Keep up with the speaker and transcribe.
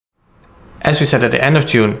As we said at the end of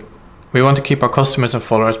June, we want to keep our customers and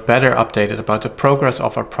followers better updated about the progress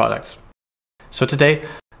of our products. So today,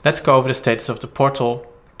 let's go over the status of the Portal,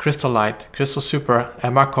 Crystal Light, Crystal Super,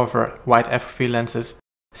 MR cover, wide FOV lenses,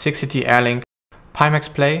 60T Airlink,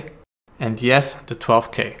 PXPlay, and yes, the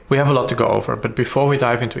 12K. We have a lot to go over, but before we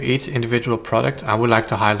dive into each individual product, I would like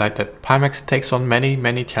to highlight that Pimax takes on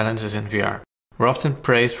many challenges in VR. We're often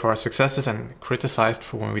praised for our successes and criticized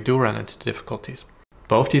for when we do run into difficulties.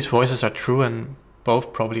 Both these voices are true and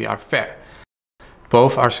both probably are fair.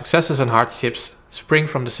 Both our successes and hardships spring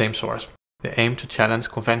from the same source. They aim to challenge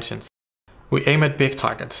conventions. We aim at big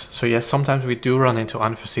targets, so yes, sometimes we do run into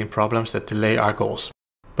unforeseen problems that delay our goals.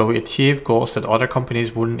 But we achieve goals that other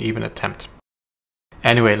companies wouldn't even attempt.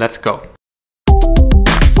 Anyway, let's go.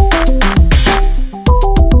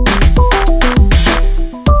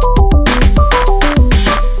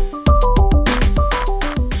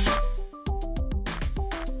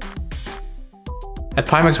 At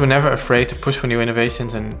Pimax, we're never afraid to push for new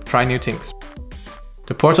innovations and try new things.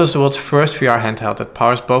 The Portal is the world's first VR handheld that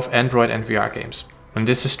powers both Android and VR games. And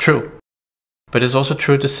this is true. But it's also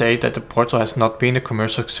true to say that the Portal has not been the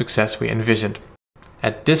commercial success we envisioned.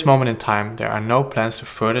 At this moment in time, there are no plans to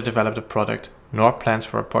further develop the product, nor plans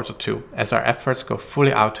for a Portal 2, as our efforts go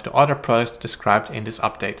fully out to the other products described in this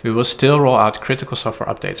update. We will still roll out critical software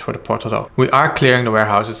updates for the Portal though. We are clearing the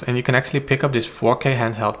warehouses, and you can actually pick up this 4K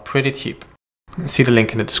handheld pretty cheap. See the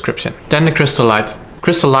link in the description. Then the Crystal Light.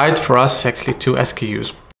 Crystal Light for us is actually two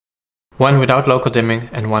SKUs. One without local dimming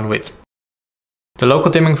and one with. The local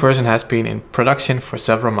dimming version has been in production for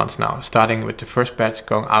several months now, starting with the first batch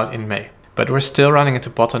going out in May. But we're still running into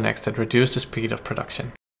bottlenecks that reduce the speed of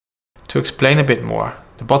production. To explain a bit more,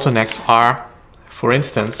 the bottlenecks are, for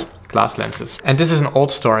instance, glass lenses. And this is an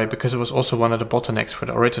old story because it was also one of the bottlenecks for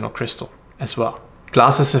the original Crystal as well.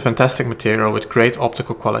 Glass is a fantastic material with great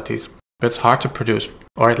optical qualities, but it's hard to produce,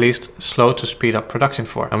 or at least slow to speed up production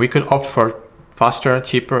for. And we could opt for faster,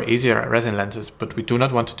 cheaper, easier resin lenses, but we do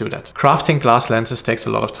not want to do that. Crafting glass lenses takes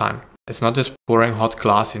a lot of time. It's not just pouring hot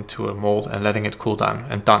glass into a mold and letting it cool down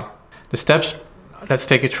and done. The steps, let's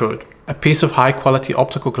take you through it. A piece of high quality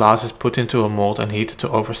optical glass is put into a mold and heated to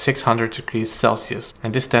over 600 degrees Celsius,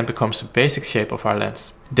 and this then becomes the basic shape of our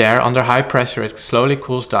lens. There, under high pressure, it slowly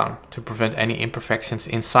cools down to prevent any imperfections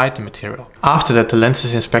inside the material. After that, the lens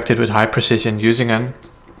is inspected with high precision using an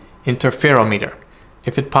interferometer.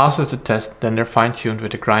 If it passes the test, then they're fine-tuned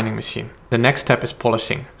with a grinding machine. The next step is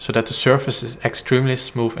polishing, so that the surface is extremely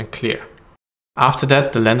smooth and clear. After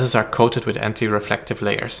that, the lenses are coated with anti-reflective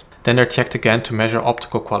layers. Then they're checked again to measure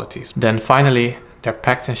optical qualities. Then finally, they're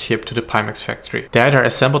packed and shipped to the Pimax factory. There they're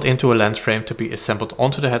assembled into a lens frame to be assembled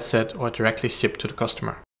onto the headset or directly shipped to the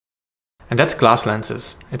customer. And that's glass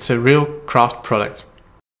lenses. It's a real craft product.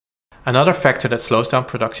 Another factor that slows down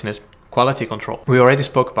production is quality control. We already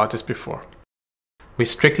spoke about this before. We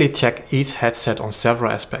strictly check each headset on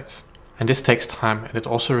several aspects. And this takes time, and it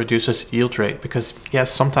also reduces yield rate because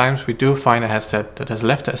yes, sometimes we do find a headset that has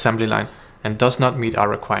left the assembly line and does not meet our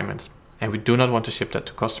requirements. And we do not want to ship that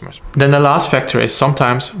to customers. Then the last factor is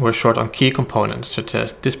sometimes we're short on key components such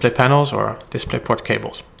as display panels or DisplayPort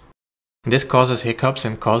cables. And this causes hiccups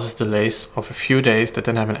and causes delays of a few days that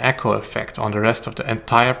then have an echo effect on the rest of the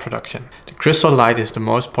entire production. The Crystal Light is the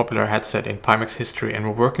most popular headset in Pimax history and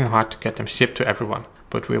we're working hard to get them shipped to everyone,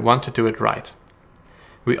 but we want to do it right.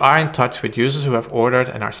 We are in touch with users who have ordered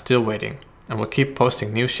and are still waiting, and we'll keep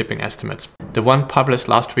posting new shipping estimates. The one published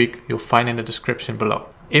last week you'll find in the description below.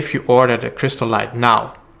 If you order the Crystal Light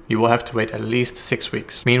now, you will have to wait at least 6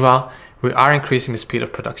 weeks. Meanwhile, we are increasing the speed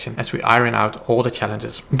of production as we iron out all the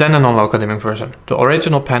challenges. Then the non-local dimming version. The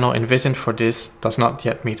original panel envisioned for this does not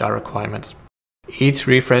yet meet our requirements. Each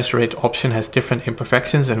refresh rate option has different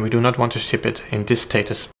imperfections and we do not want to ship it in this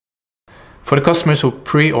status. For the customers who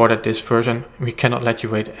pre-ordered this version, we cannot let you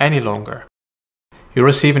wait any longer. You'll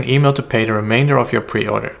receive an email to pay the remainder of your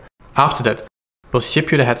pre-order. After that, we'll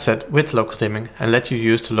ship you the headset with local dimming and let you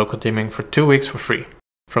use the local dimming for 2 weeks for free,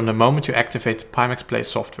 from the moment you activate the PXPlay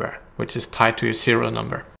software, which is tied to your serial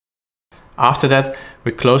number. After that,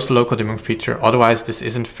 we close the local dimming feature, otherwise this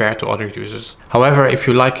isn't fair to other users. However, if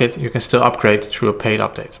you like it, you can still upgrade through a paid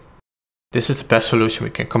update. This is the best solution we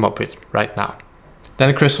can come up with right now. Then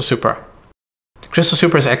the Crystal Super. The Crystal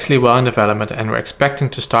Super is actually well in development and we're expecting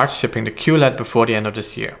to start shipping the QLED before the end of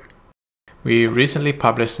this year. We recently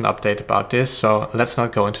published an update about this, so let's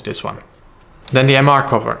not go into this one. Then the MR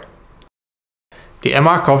cover. The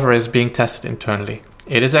MR cover is being tested internally.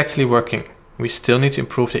 It is actually working. We still need to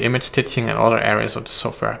improve the image stitching and other areas of the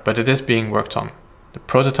software, but it is being worked on. The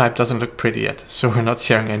prototype doesn't look pretty yet, so we're not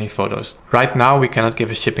sharing any photos. Right now we cannot give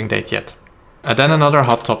a shipping date yet. And then another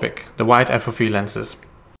hot topic, the wide FOV lenses.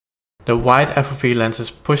 The wide FOV lenses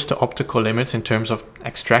push the optical limits in terms of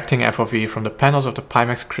extracting FOV from the panels of the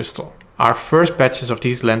Pimax crystal. Our first batches of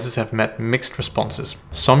these lenses have met mixed responses.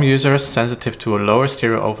 Some users sensitive to a lower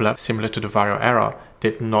stereo overlap similar to the Vario Aero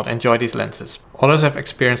did not enjoy these lenses. Others have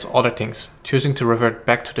experienced other things, choosing to revert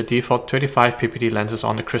back to the default 35 ppd lenses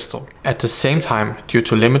on the crystal. At the same time, due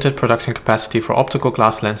to limited production capacity for optical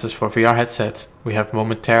glass lenses for VR headsets, we have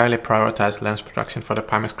momentarily prioritized lens production for the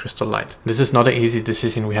Pimax Crystal Lite. This is not an easy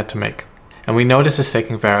decision we had to make. And we know this is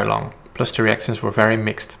taking very long, plus the reactions were very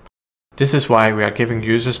mixed. This is why we are giving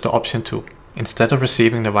users the option to, instead of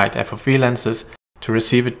receiving the wide FOV lenses, to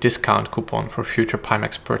receive a discount coupon for future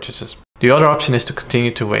Pimax purchases. The other option is to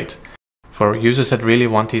continue to wait, for users that really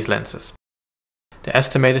want these lenses. The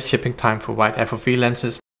estimated shipping time for wide FOV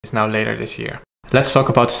lenses is now later this year. Let's talk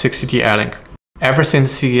about the 60D Airlink. Ever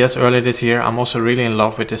since CES earlier this year, I'm also really in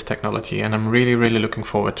love with this technology and I'm really looking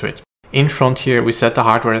forward to it. In Frontier, we said the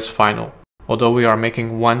hardware is final, although we are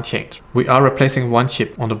making one change. We are replacing one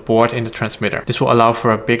chip on the board in the transmitter. This will allow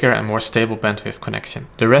for a bigger and more stable bandwidth connection.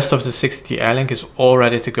 The rest of the 60D Airlink is all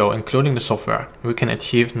ready to go, including the software. We can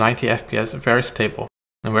achieve 90 FPS very stable,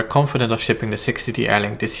 and we're confident of shipping the 60D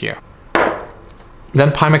Airlink this year. Then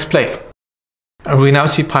PXPlay. We now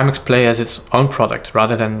see PXPlay as its own product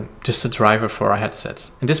rather than just a driver for our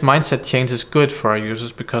headsets. And this mindset change is good for our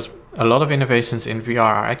users because a lot of innovations in VR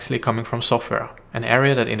are actually coming from software, an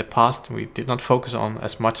area that in the past we did not focus on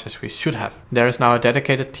as much as we should have. There is now a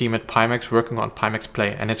dedicated team at Pimax working on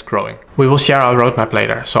PXPlay and it's growing. We will share our roadmap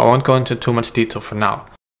later, so I won't go into too much detail for now.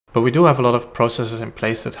 But we do have a lot of processes in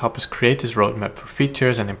place that help us create this roadmap for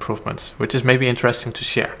features and improvements, which is maybe interesting to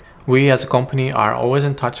share. We as a company are always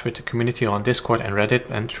in touch with the community on Discord and Reddit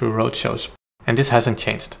and through roadshows. And this hasn't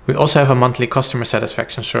changed. We also have a monthly customer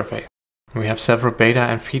satisfaction survey. We have several beta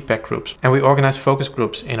and feedback groups, and we organize focus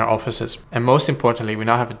groups in our offices. And most importantly, we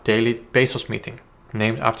now have a daily Bezos meeting,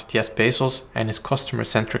 named after Jeff Bezos and his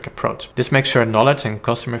customer-centric approach. This makes sure knowledge and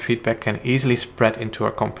customer feedback can easily spread into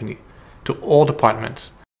our company, to all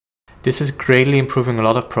departments. This is greatly improving a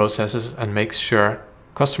lot of processes and makes sure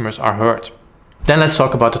customers are heard. Then let's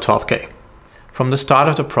talk about the 12K. From the start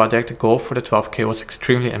of the project, the goal for the 12K was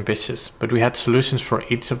extremely ambitious, but we had solutions for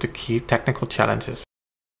each of the key technical challenges.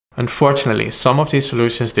 Unfortunately, some of these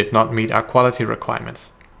solutions did not meet our quality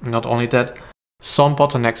requirements. Not only that, some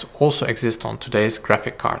bottlenecks also exist on today's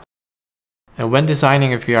graphic card. And when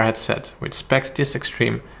designing a VR headset with specs this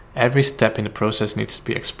extreme, every step in the process needs to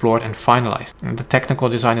be explored and finalized. And the technical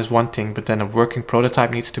design is one thing, but then a working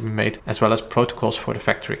prototype needs to be made as well as protocols for the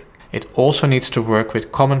factory. It also needs to work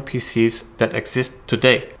with common PCs that exist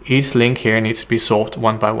today. Each link here needs to be solved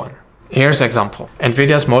one by one. Here's an example.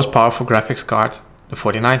 NVIDIA's most powerful graphics card, the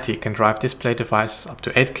 4090, can drive display devices up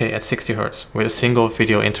to 8K at 60 Hz with a single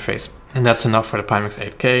video interface. And that's enough for the Pimax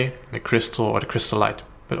 8K, the Crystal or the Crystal Lite.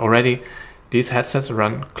 But already, these headsets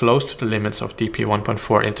run close to the limits of DP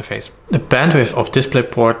 1.4 interface. The bandwidth of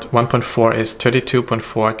DisplayPort 1.4 is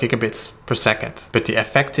 32.4 gigabits per second, but the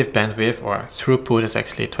effective bandwidth or throughput is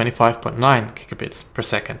actually 25.9 gigabits per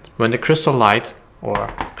second. When the Crystal Lite or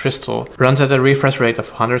Crystal runs at a refresh rate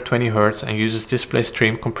of 120 Hz and uses display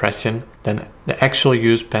stream compression, then the actual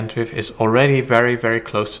used bandwidth is already very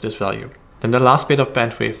close to this value. Then the last bit of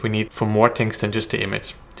bandwidth we need for more things than just the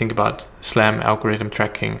image. Think about SLAM algorithm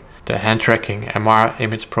tracking, the hand tracking, MR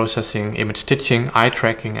image processing, image stitching, eye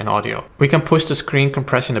tracking and audio. We can push the screen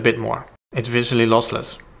compression a bit more. It's visually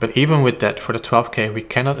lossless. But even with that, for the 12K, we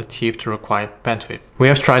cannot achieve the required bandwidth. We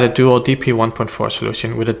have tried a dual DP 1.4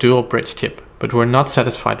 solution with a dual bridge chip, but we're not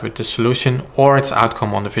satisfied with the solution or its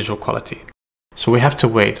outcome on the visual quality. So we have to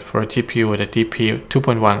wait for a GPU with a DP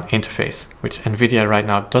 2.1 interface, which NVIDIA right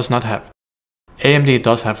now does not have. AMD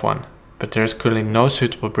does have one, but there is currently no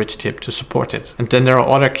suitable bridge chip to support it. And then there are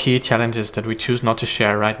other key challenges that we choose not to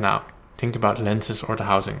share right now. Think about lenses or the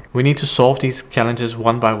housing. We need to solve these challenges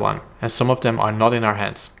one by one, and some of them are not in our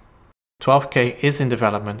hands. 12K is in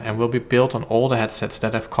development and will be built on all the headsets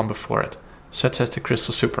that have come before it, such as the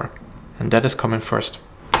Crystal Super, and that is coming first.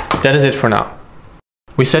 That is it for now.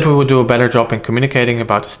 We said we would do a better job in communicating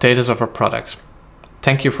about the status of our products.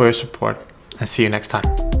 Thank you for your support and see you next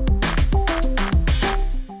time.